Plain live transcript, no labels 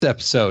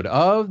Episode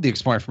of the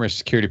Exploring Information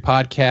Security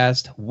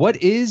Podcast.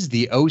 What is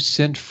the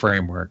OSINT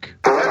framework?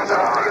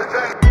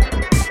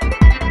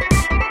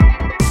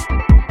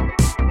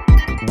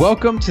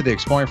 Welcome to the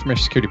Exploring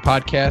Information Security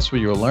Podcast, where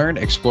you will learn,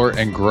 explore,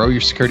 and grow your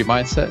security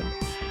mindset.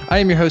 I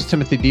am your host,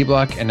 Timothy D.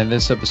 Block, and in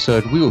this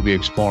episode, we will be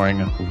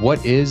exploring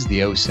what is the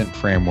OSINT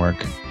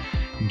framework.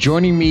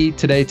 Joining me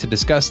today to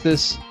discuss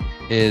this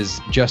is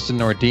Justin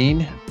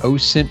Nordin,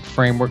 OSINT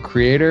framework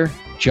creator.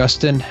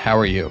 Justin, how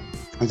are you?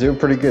 I'm doing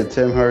pretty good,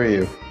 Tim. How are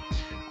you?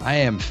 I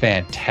am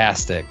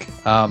fantastic.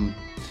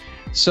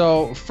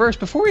 So first,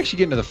 before we actually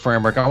get into the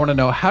framework, I want to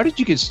know, how did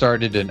you get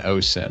started in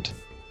OSINT?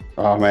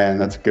 Oh man,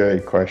 that's a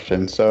good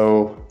question.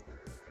 So,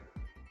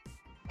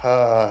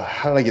 how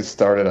did I get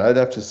started? I'd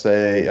have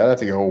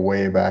to go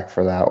way back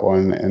for that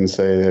one and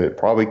say that it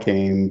probably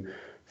came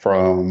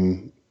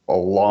from a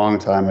long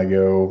time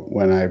ago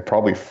when I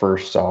probably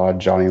first saw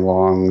Johnny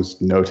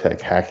Long's no-tech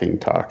hacking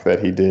talk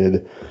that he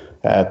did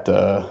at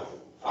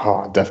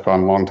DEF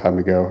CON a long time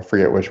ago. I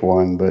forget which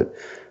one, but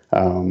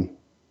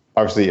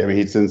obviously, I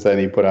mean, since then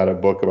he put out a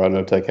book about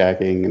no-tech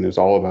hacking, and it was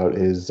all about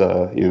his,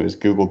 his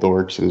Google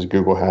dorks and his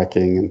Google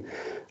hacking,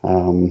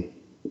 and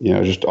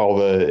just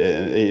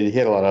he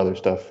had a lot of other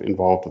stuff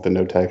involved with the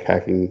no-tech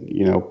hacking,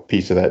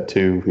 piece of that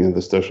too,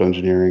 the social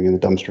engineering and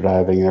the dumpster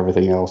diving and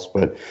everything else.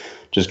 But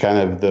just kind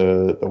of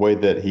the way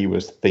that he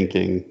was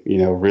thinking,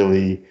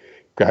 really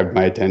grabbed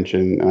my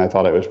attention, and I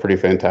thought it was pretty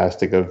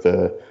fantastic of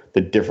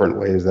the different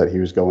ways that he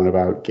was going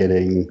about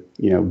getting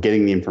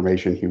the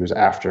information he was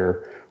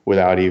after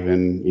without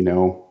even,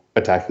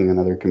 attacking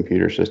another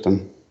computer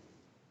system.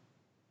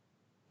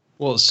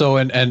 Well, so,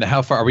 and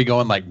how far are we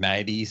going, like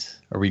 90s?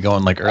 Are we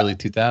going like early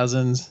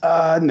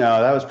 2000s?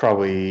 No, that was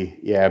probably,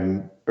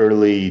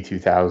 early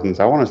 2000s.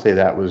 I want to say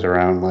that was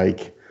around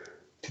like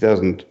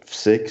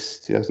 2006,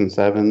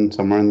 2007,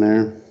 somewhere in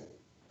there.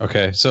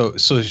 Okay, so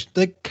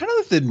like kind of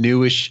like the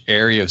newish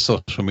area of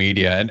social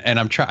media, and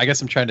I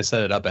guess I'm trying to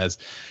set it up as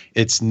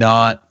it's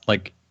not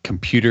like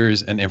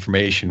computers and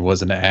information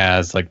wasn't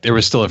as like, there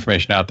was still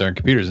information out there in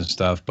computers and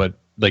stuff, but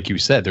like you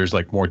said, there's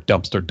like more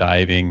dumpster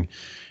diving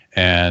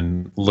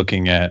and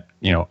looking at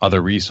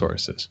other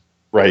resources.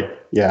 Right.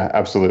 Yeah,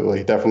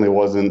 absolutely. Definitely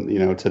wasn't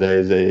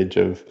today's age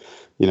of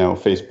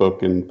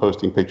Facebook and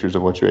posting pictures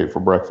of what you ate for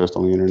breakfast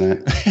on the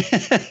internet.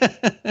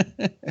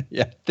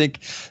 Yeah, I think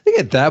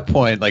at that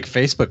point, like,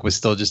 Facebook was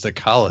still just a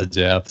college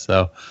app.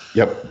 So.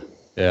 Yep.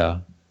 Yeah.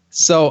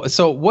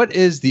 So what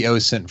is the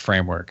OSINT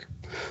framework?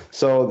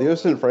 So the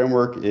OSINT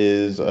framework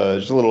is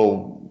just a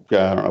little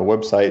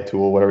website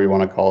tool, whatever you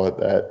want to call it,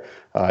 that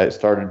it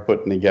started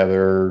putting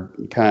together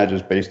kind of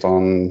just based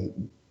on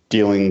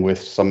dealing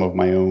with some of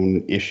my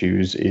own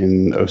issues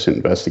in OSINT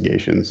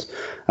investigations.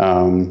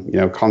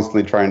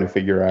 Constantly trying to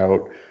figure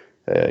out,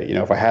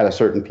 if I had a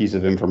certain piece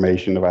of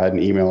information, if I had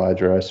an email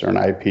address or an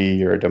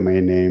IP or a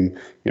domain name,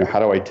 how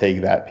do I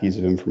take that piece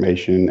of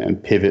information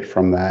and pivot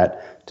from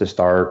that to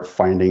start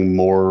finding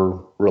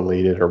more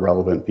related or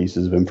relevant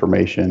pieces of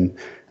information,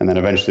 and then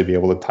eventually be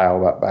able to tile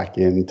that back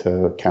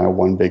into kind of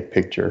one big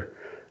picture.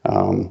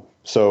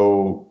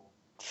 So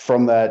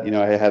from that,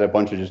 I had a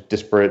bunch of just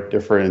disparate,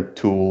 different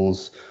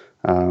tools.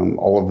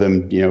 All of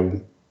them,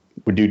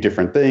 would do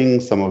different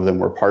things. Some of them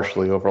were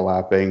partially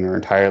overlapping or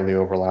entirely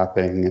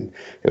overlapping. And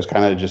it was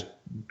kind of just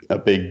a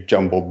big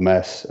jumbled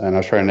mess. And I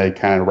was trying to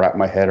kind of wrap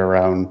my head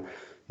around,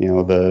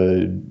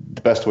 the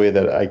best way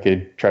that I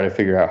could try to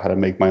figure out how to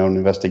make my own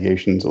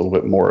investigations a little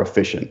bit more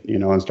efficient,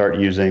 and start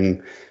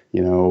using,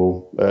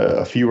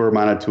 a fewer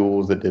amount of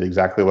tools that did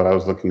exactly what I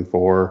was looking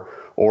for.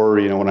 Or,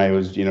 when I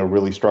was,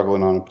 really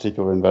struggling on a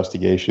particular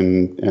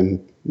investigation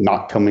and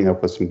not coming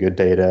up with some good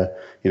data,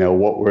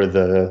 what were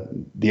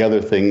the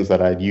other things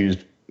that I'd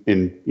used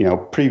in,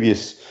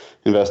 previous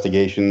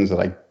investigations that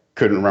I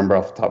couldn't remember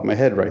off the top of my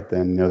head right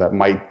then, that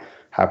might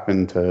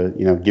happen to,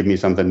 give me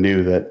something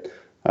new that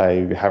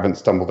I haven't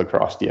stumbled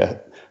across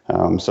yet.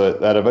 So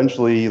that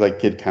eventually,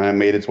 it kind of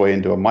made its way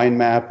into a mind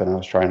map, and I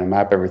was trying to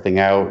map everything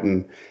out,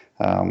 and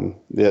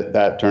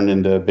that turned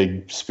into a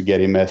big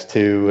spaghetti mess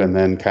too, and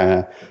then kind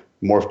of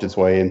morphed its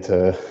way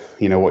into,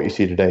 what you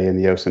see today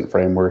in the OSINT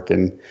framework,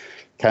 and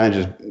kind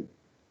of just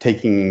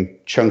taking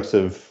chunks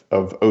of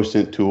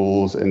OSINT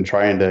tools and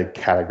trying to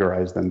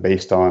categorize them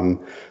based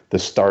on the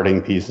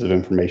starting pieces of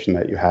information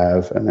that you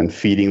have, and then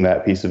feeding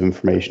that piece of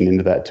information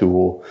into that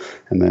tool,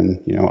 and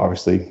then,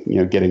 obviously,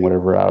 getting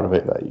whatever out of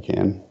it that you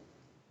can.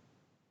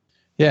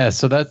 Yeah,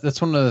 so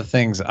that's one of the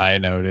things I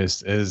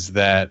noticed is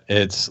that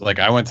it's like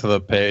I went to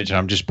the page and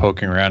I'm just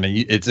poking around, and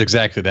it's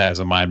exactly that as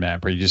a mind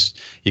map where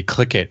you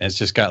click it and it's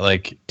just got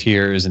like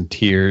tiers and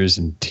tiers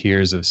and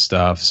tiers of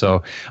stuff.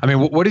 So, I mean,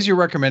 what is your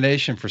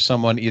recommendation for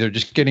someone either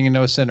just getting an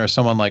OSINT or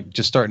someone like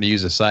just starting to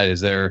use the site? Is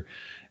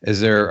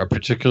there a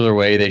particular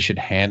way they should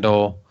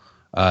handle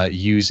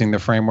using the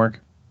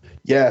framework?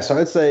 Yeah, so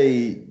I'd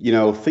say,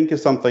 think of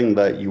something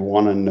that you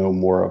want to know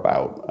more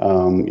about.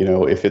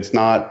 If it's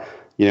not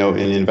an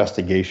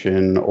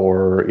investigation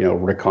or,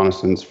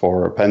 reconnaissance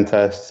for a pen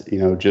test,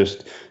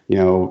 just,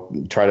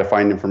 try to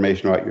find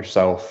information about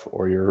yourself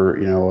or your,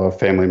 a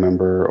family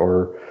member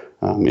or,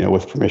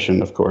 with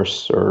permission, of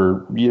course,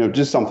 or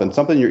just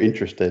something you're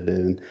interested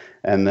in,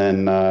 and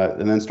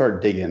then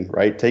start digging.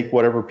 Right, take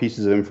whatever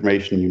pieces of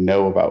information you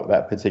know about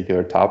that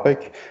particular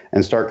topic,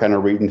 and start kind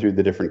of reading through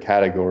the different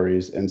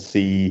categories and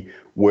see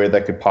where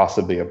that could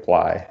possibly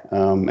apply.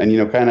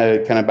 And kind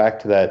of back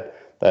to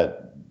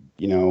that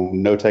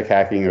no tech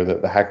hacking, or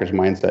the hacker's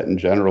mindset in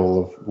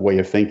general of way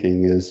of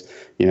thinking is,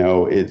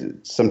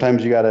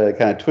 sometimes you got to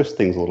kind of twist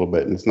things a little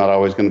bit, and it's not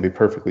always going to be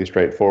perfectly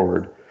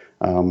straightforward.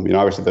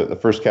 Obviously the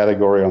first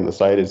category on the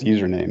site is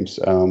usernames.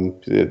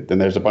 Then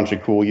there's a bunch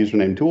of cool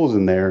username tools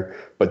in there,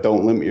 but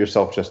don't limit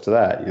yourself just to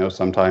that.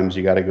 Sometimes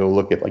you got to go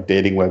look at like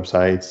dating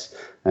websites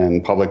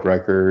and public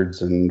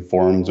records and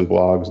forums and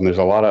blogs. And there's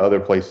a lot of other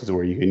places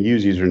where you can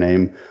use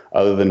username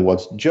other than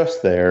what's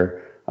just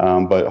there.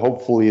 But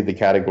hopefully the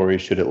category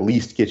should at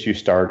least get you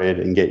started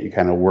and get you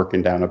kind of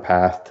working down a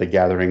path to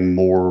gathering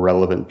more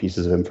relevant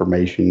pieces of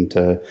information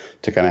to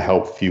kind of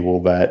help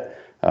fuel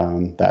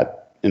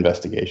that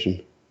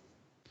investigation.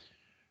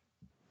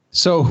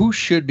 So who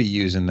should be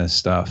using this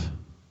stuff?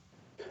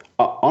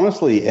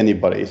 Honestly,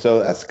 anybody. So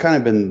that's kind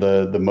of been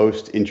the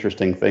most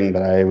interesting thing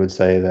that I would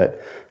say that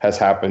has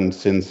happened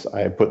since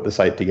I put the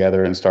site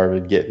together and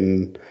started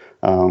getting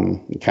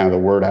kind of the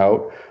word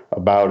out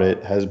about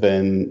it, has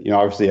been,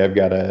 obviously I've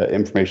got an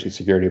information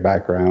security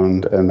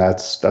background, and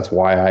that's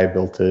why I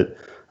built it.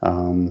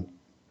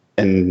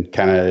 And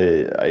kind of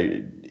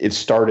it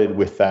started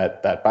with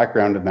that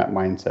background and that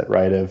mindset,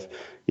 right, of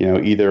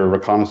either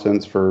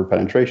reconnaissance for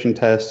penetration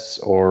tests,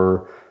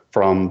 or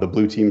from the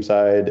blue team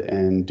side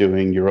and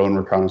doing your own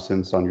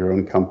reconnaissance on your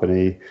own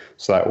company.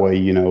 So that way,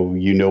 you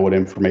know what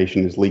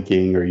information is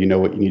leaking, or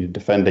what you need to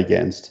defend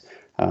against.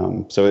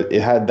 So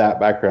it had that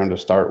background to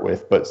start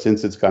with, but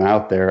since it's gone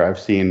out there, I've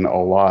seen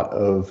a lot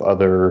of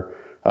other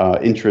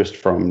interest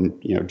from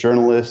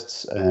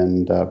journalists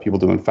and people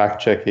doing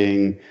fact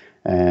checking,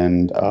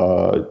 and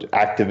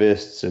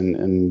activists,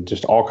 and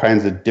just all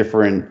kinds of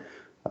different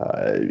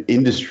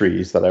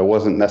industries that I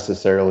wasn't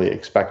necessarily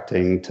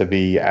expecting to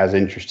be as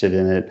interested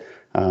in it.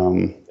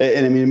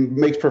 And I mean, it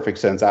makes perfect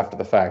sense after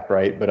the fact,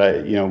 right?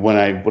 But when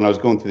I was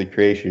going through the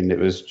creation, it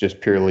was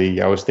just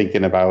purely, I was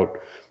thinking about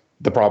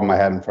the problem I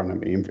had in front of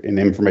me in an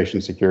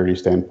information security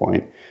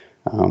standpoint.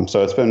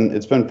 So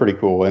it's been pretty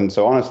cool. And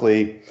so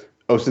honestly,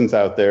 OSINT's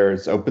out there.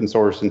 It's open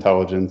source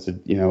intelligence.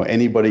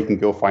 Anybody can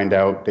go find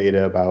out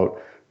data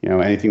about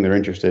anything they're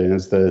interested in.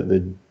 It's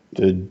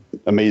the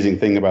amazing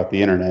thing about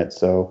the internet.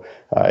 So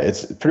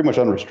it's pretty much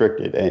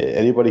unrestricted.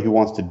 Anybody who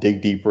wants to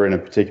dig deeper in a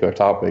particular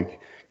topic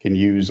can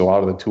use a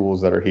lot of the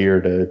tools that are here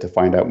to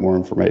find out more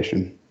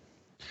information.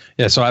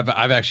 Yeah, so I've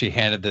actually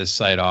handed this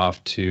site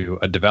off to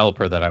a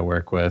developer that I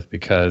work with,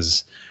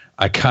 because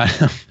I kind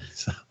of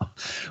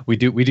we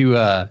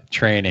do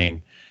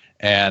training,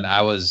 and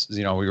I was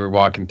we were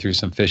walking through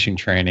some phishing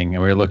training,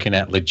 and we were looking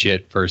at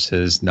legit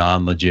versus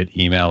non-legit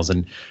emails,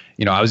 and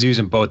I was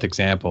using both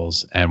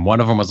examples, and one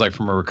of them was like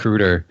from a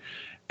recruiter,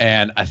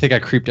 and I think I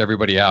creeped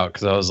everybody out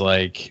because I was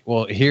like,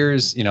 well,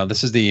 here's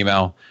this is the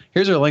email,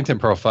 here's her LinkedIn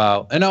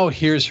profile, and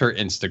here's her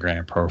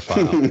Instagram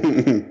profile.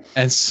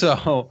 And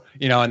so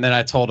and then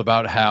I told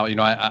about how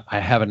I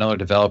have another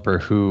developer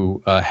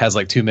who has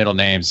like two middle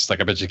names. It's like,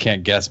 I bet you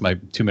can't guess my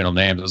two middle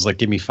names. I was like,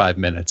 give me 5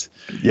 minutes.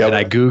 Yep. And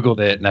I Googled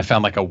it, and I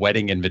found like a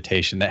wedding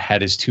invitation that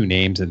had his two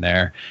names in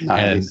there.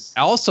 Nice.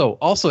 And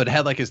also it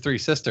had like his three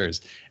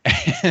sisters.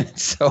 And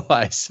so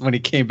when he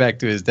came back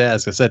to his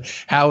desk, I said,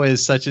 how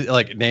is such a,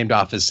 like, named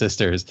off his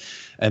sisters,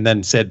 and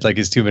then said like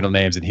his two middle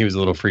names, and he was a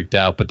little freaked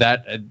out. But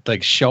that,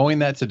 like, showing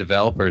that to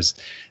developers,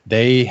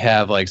 they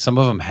have, like, some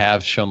of them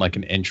have shown like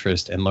an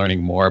interest in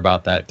learning more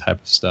about that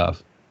type of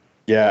stuff.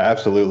 Yeah,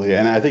 absolutely.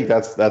 And I think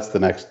that's the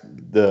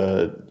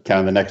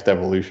next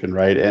evolution,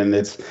 right?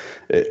 And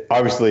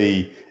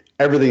obviously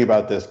everything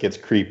about this gets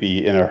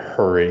creepy in a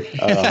hurry.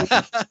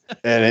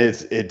 And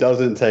it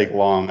doesn't take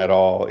long at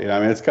all.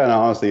 It's kind of,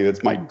 honestly,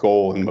 it's my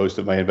goal in most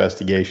of my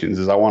investigations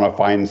is I want to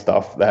find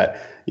stuff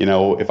that,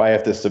 if I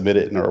have to submit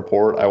it in a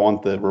report, I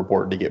want the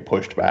report to get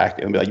pushed back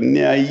and be like,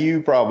 nah,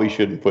 you probably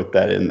shouldn't put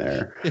that in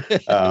there.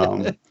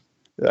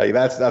 Like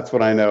that's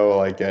when I know,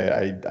 like,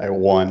 I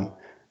won.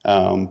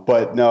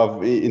 But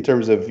no, in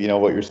terms of,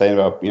 what you're saying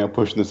about,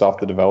 pushing this off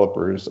the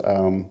developers,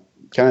 kind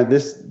of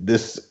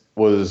this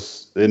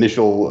was the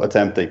initial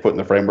attempt they put in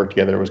the framework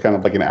together. It was kind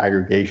of like an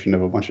aggregation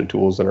of a bunch of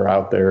tools that are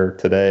out there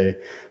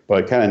today.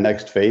 But kind of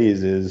next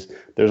phase is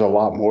there's a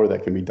lot more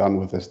that can be done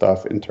with this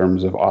stuff in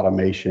terms of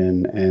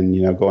automation and,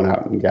 going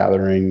out and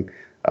gathering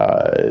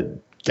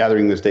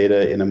this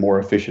data in a more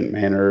efficient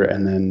manner,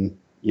 and then,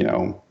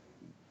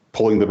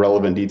 pulling the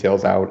relevant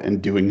details out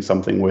and doing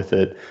something with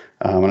it.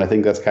 And I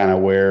think that's kind of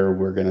where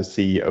we're going to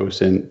see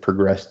OSINT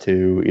progress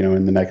to,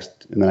 in the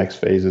next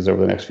phases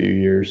over the next few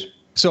years.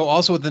 So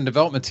also within the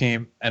development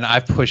team, and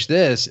I've pushed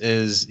this,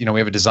 is, we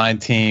have a design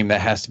team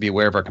that has to be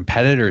aware of our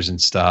competitors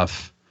and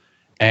stuff.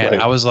 And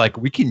right. I was like,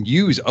 we can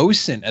use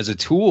OSINT as a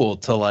tool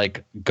to,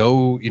 like,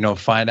 go,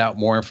 find out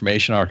more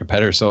information on our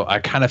competitors. So I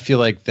kind of feel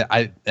like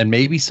and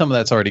maybe some of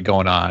that's already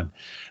going on,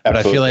 but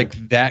absolutely. I feel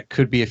like that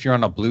could be, if you're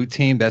on a blue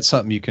team, that's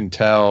something you can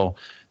tell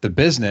the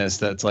business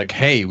that's like,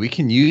 hey, we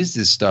can use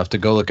this stuff to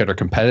go look at our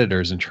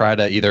competitors and try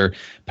to either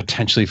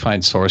potentially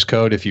find source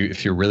code if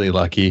you're really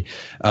lucky,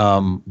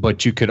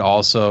 but you could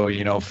also,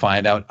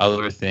 find out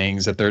other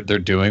things that they're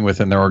doing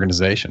within their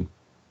organization.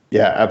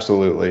 Yeah,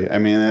 absolutely. I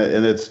mean,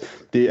 and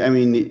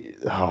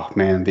oh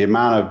man, the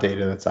amount of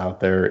data that's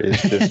out there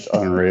is just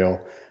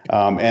unreal.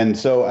 And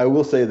so I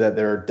will say that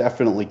there are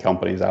definitely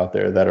companies out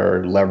there that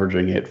are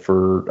leveraging it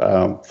for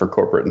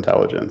corporate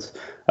intelligence.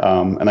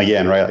 And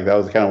again, right, like that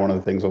was kind of one of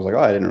the things I was like, oh,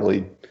 I didn't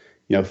really,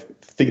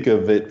 think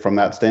of it from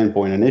that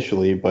standpoint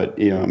initially, but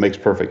it makes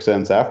perfect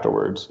sense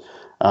afterwards.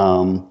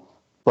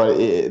 But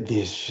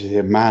the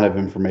amount of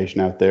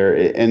information out there,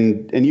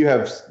 and you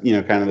have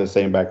kind of the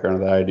same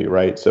background that I do,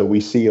 right? So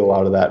we see a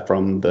lot of that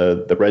from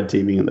the red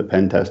teaming and the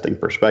pen testing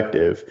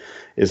perspective,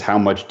 is how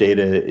much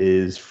data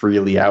is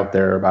freely out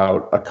there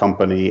about a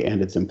company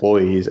and its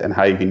employees, and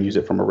how you can use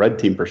it from a red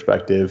team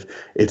perspective.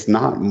 It's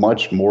not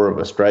much more of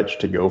a stretch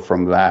to go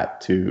from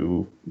that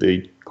to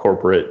the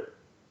corporate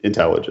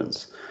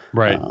intelligence,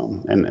 right?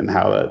 And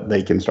how that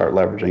they can start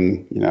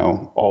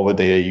leveraging all the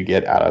data you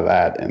get out of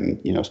that,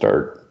 and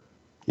start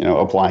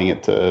applying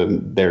it to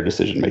their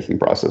decision-making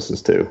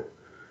processes too.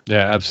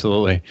 Yeah,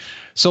 absolutely.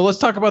 So let's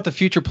talk about the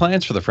future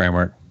plans for the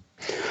framework.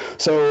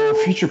 So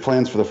future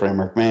plans for the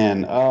framework,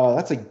 man,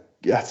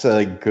 that's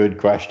a good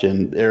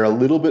question. They're a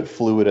little bit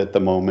fluid at the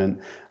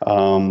moment.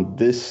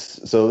 This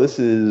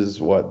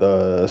is what,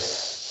 the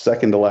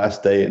second to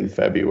last day in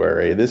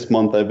February. This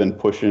month I've been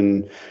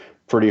pushing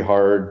pretty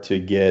hard to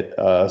get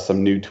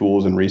some new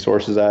tools and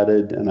resources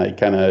added, and I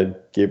kind of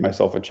gave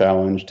myself a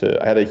challenge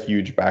I had a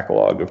huge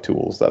backlog of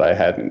tools that I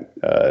hadn't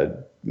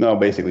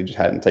basically just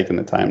hadn't taken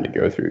the time to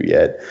go through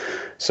yet.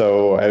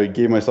 So I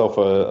gave myself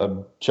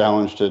a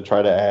challenge to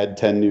try to add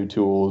 10 new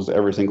tools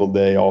every single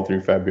day all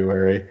through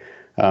February.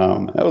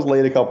 That was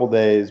late a couple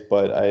days,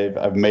 but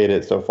I've made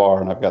it so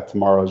far, and I've got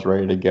tomorrow's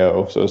ready to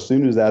go. So as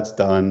soon as that's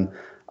done,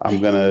 I'm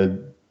gonna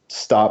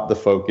stop the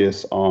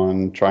focus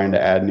on trying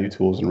to add new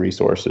tools and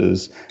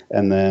resources,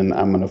 and then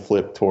I'm going to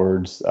flip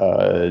towards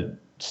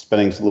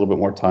spending a little bit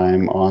more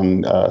time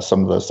on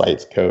some of the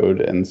site's code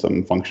and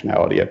some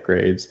functionality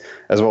upgrades,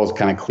 as well as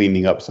kind of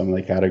cleaning up some of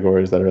the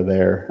categories that are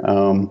there.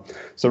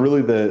 So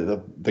really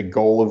the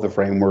goal of the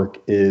framework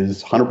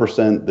is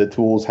 100% the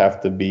tools have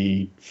to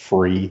be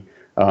free,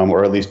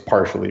 or at least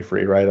partially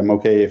free, right? I'm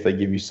okay if they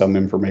give you some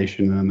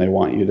information and they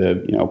want you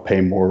to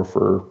pay more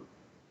for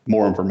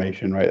more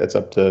information, right? That's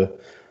up to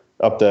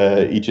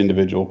each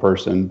individual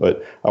person,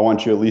 but I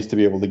want you at least to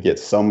be able to get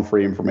some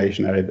free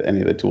information out of any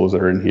of the tools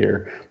that are in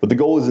here. But the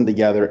goal isn't to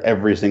gather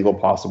every single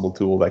possible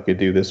tool that could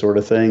do this sort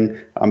of thing.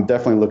 I'm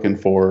definitely looking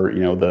for,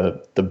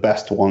 the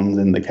best ones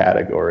in the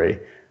category.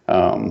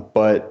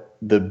 But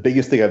the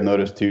biggest thing I've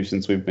noticed too,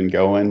 since we've been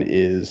going,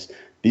 is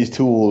these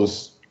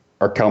tools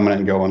are coming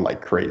and going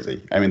like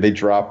crazy. I mean, they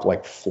drop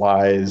like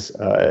flies,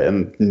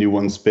 and new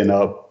ones spin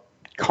up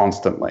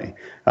constantly.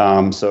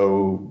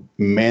 So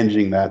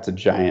managing that's a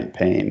giant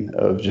pain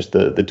of just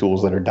the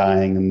tools that are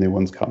dying and new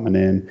ones coming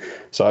in.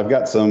 So I've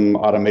got some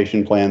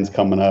automation plans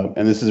coming up,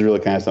 and this is really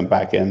kind of some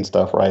back end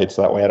stuff, right?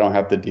 So that way I don't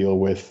have to deal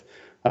with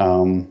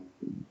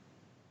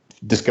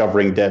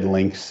discovering dead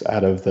links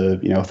out of the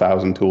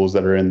 1,000 tools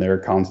that are in there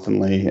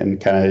constantly, and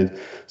kind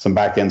of some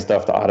back end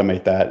stuff to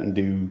automate that and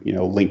do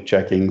link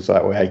checking, so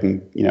that way I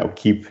can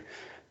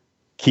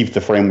keep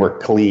the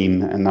framework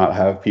clean and not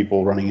have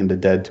people running into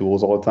dead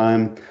tools all the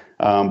time.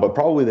 But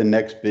probably the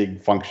next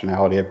big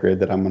functionality upgrade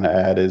that I'm going to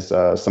add is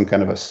some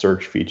kind of a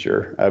search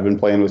feature. I've been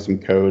playing with some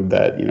code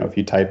that, if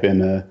you type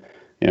in a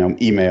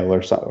email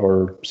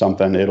or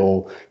something,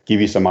 it'll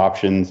give you some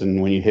options.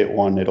 And when you hit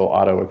one, it'll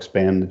auto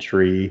expand the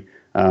tree,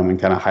 and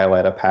kind of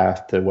highlight a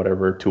path to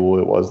whatever tool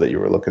it was that you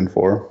were looking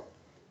for.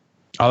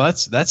 Oh,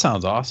 that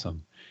sounds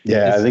awesome.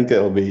 Yeah, I think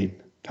it'll be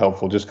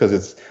helpful just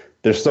because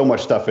there's so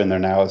much stuff in there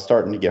now. It's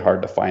starting to get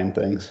hard to find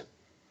things.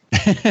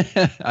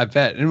 I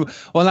bet. And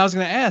I was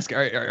going to ask,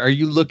 are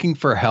you looking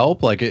for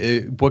help? Like,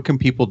 what can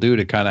people do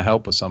to kind of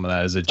help with some of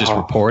that? Is it just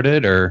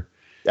reported or?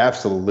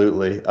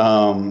 Absolutely.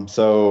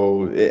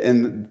 So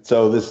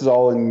this is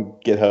all in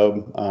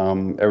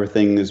GitHub.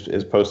 Everything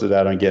is posted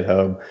out on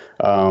GitHub.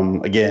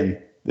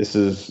 Again,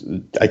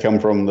 I come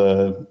from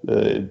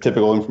the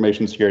typical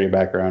information security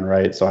background,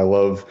 right? So I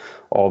love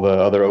all the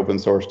other open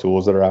source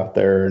tools that are out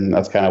there, and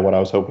that's kind of what I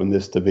was hoping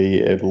this to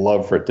be. I'd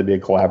love for it to be a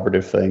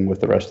collaborative thing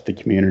with the rest of the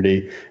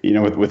community,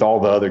 with all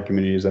the other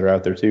communities that are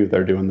out there too.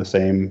 They're doing the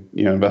same,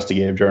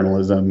 investigative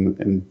journalism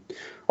and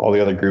all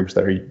the other groups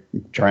that are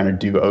trying to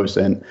do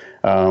OSINT.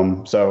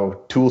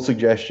 So tool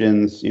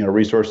suggestions,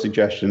 resource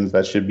suggestions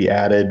that should be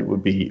added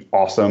would be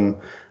awesome.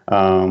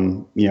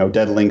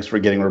 Dead links for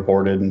getting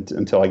reported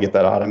until I get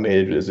that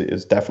automated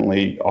is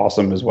definitely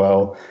awesome as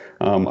well.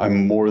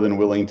 I'm more than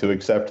willing to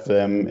accept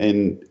them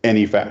in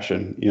any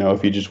fashion.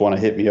 If you just want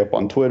to hit me up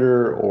on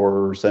Twitter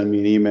or send me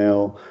an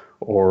email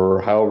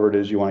or however it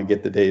is you want to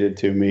get the data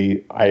to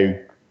me, I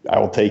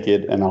will take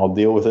it and I'll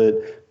deal with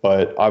it.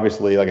 But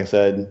obviously, like I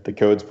said, the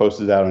code's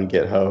posted out on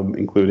GitHub,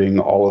 including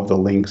all of the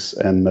links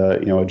and a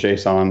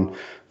JSON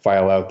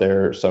file out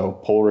there. So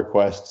pull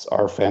requests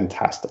are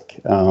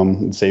fantastic.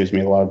 It saves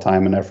me a lot of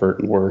time and effort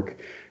and work.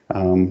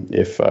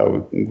 If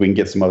we can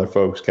get some other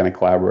folks kind of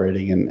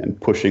collaborating and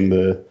pushing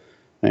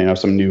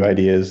some new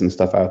ideas and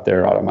stuff out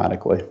there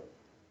automatically.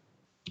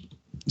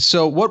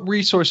 So what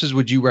resources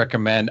would you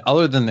recommend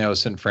other than the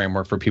OSINT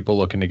framework for people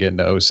looking to get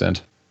into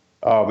OSINT?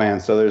 Oh man,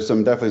 so there's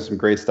definitely some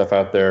great stuff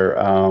out there.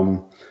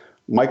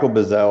 Michael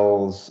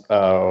Bazel's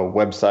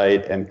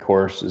website and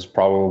course is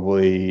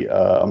probably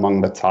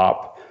among the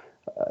top.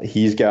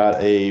 He's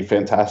got a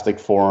fantastic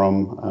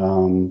forum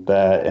and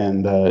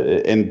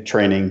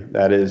training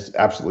that is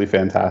absolutely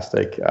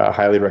fantastic.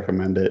 Highly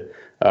recommend it.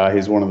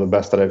 He's one of the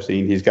best that I've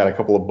seen. He's got a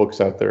couple of books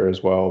out there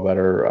as well that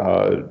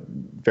are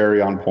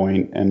very on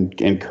point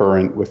and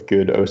current with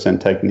good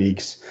OSINT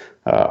techniques.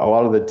 A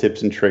lot of the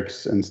tips and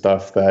tricks and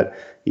stuff that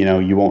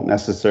you won't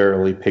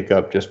necessarily pick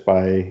up just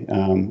by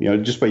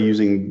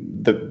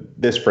using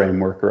this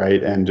framework,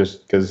 right? And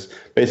just because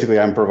basically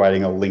I'm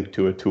providing a link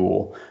to a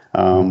tool,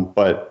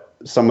 but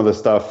some of the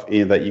stuff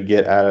that you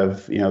get out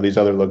of these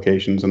other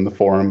locations and the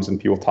forums and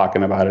people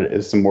talking about it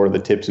is some more of the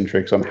tips and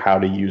tricks on how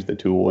to use the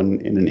tool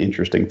in an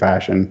interesting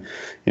fashion,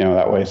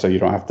 that way, so you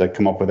don't have to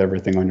come up with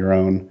everything on your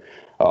own.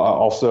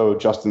 Also,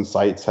 Justin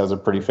Seitz has a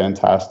pretty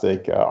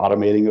fantastic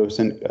automating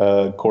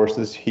OSINT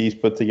courses he's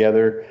put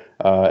together,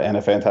 and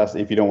a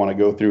fantastic. If you don't want to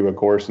go through a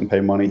course and pay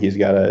money, he's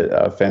got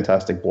a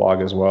fantastic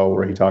blog as well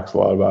where he talks a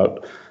lot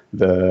about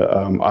the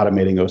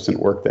automating OSINT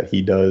work that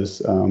he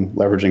does,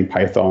 leveraging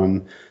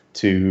Python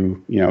to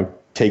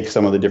take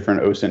some of the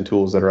different OSINT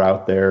tools that are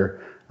out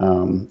there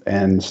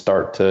and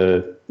start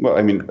to. Well,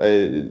 I mean,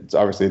 it's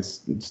obviously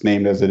it's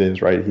named as it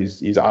is, right?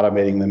 He's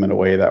automating them in a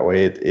way that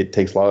way it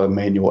takes a lot of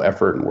manual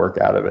effort and work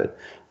out of it.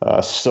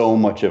 So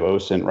much of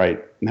OSINT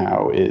right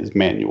now is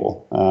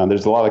manual.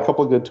 There's a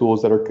couple of good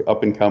tools that are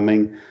up and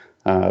coming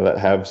that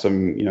have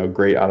some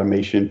great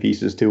automation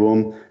pieces to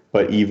them.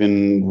 But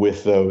even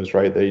with those,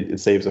 right, it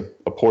saves a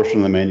portion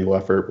of the manual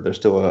effort, but there's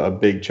still a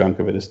big chunk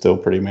of it is still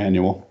pretty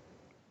manual.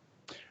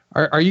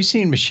 Are you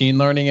seeing machine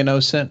learning in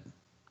OSINT?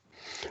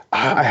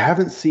 I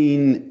haven't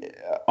seen.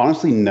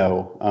 Honestly,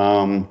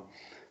 no.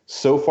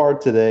 So far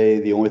today,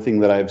 the only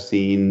thing that I've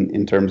seen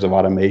in terms of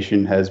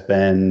automation has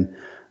been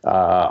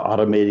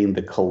automating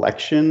the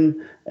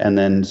collection and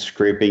then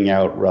scraping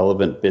out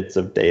relevant bits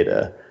of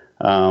data.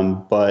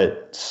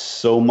 But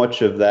so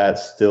much of that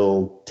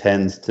still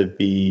tends to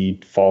be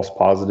false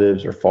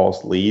positives or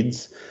false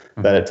leads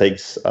that it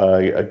takes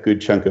a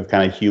good chunk of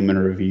kind of human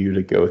review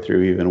to go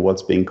through even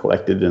what's being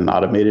collected in an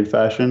automated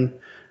fashion.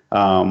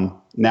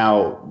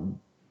 Now,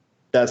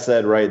 that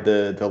said, right,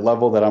 the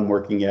level that I'm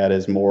working at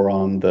is more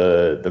on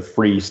the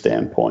free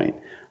standpoint.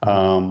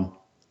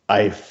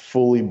 I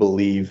fully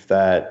believe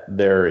that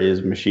there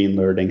is machine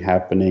learning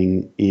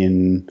happening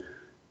in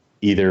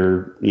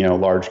either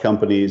large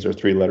companies or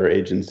three-letter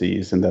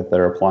agencies, and that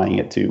they're applying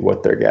it to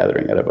what they're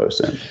gathering out of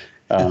OSINT.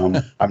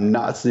 I'm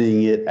not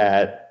seeing it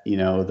at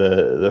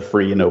the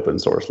free and open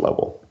source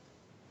level.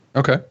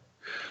 Okay.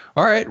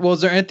 All right. Well,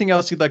 is there anything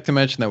else you'd like to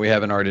mention that we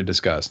haven't already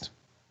discussed?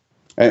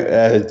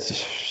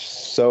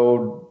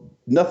 So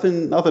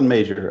nothing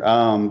major.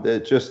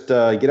 Just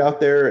get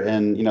out there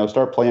and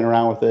start playing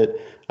around with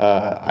it.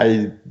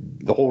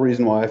 The whole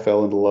reason why I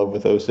fell into love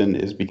with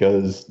OSINT is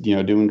because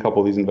doing a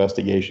couple of these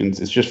investigations,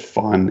 it's just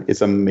fun.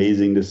 It's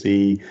amazing to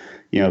see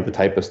the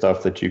type of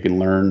stuff that you can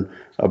learn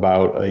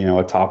about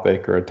a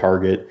topic or a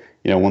target.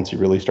 Once you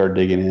really start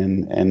digging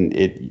in, and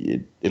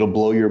it'll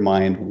blow your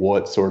mind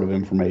what sort of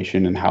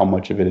information and how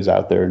much of it is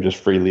out there and just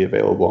freely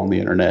available on the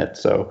internet.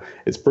 So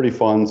it's pretty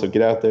fun. So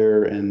get out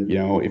there, and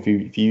if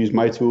you use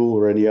my tool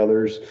or any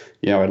others,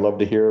 I'd love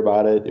to hear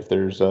about it. If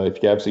there's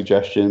if you have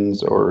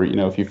suggestions, or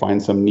if you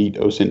find some neat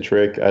OSINT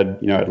trick,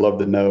 I'd love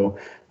to know.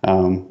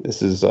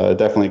 This is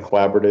definitely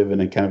collaborative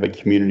and a kind of a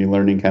community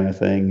learning kind of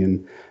thing,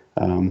 and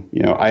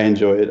I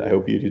enjoy it. I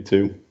hope you do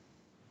too.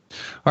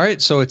 All right,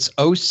 so it's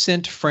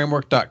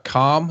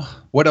osintframework.com.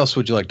 What else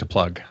would you like to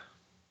plug?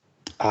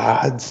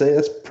 I'd say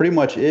that's pretty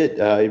much it.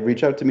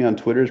 Reach out to me on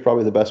Twitter is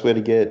probably the best way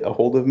to get a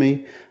hold of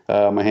me.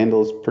 My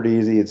handle is pretty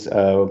easy. It's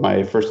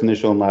my first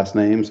initial and last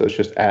name, so it's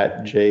just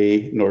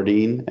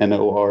 @jnordine,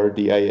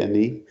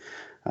 Nordine.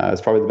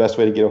 It's probably the best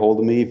way to get a hold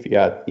of me. If you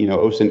got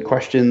OSINT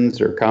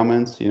questions or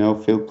comments,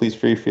 please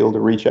feel free to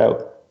reach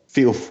out.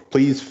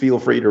 Please feel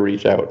free to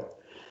reach out.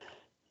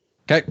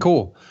 Okay,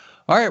 cool.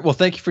 All right. Well,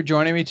 thank you for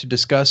joining me to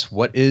discuss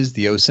what is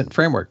the OSINT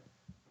framework.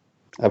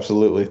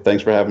 Absolutely.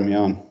 Thanks for having me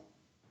on.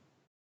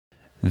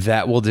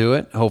 That will do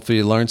it. Hopefully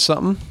you learned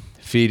something.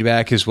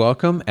 Feedback is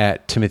welcome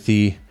at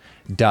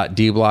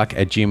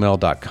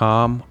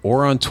timothy.dblock@gmail.com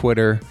or on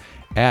Twitter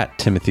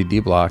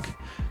 @timothydblock.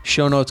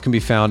 Show notes can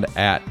be found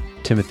at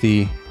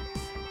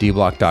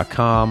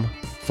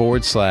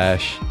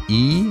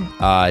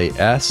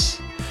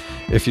timothydblock.com/EIS.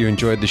 If you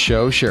enjoyed the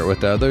show, share it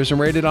with others and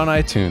rate it on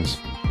iTunes.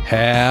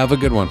 Have a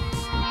good one.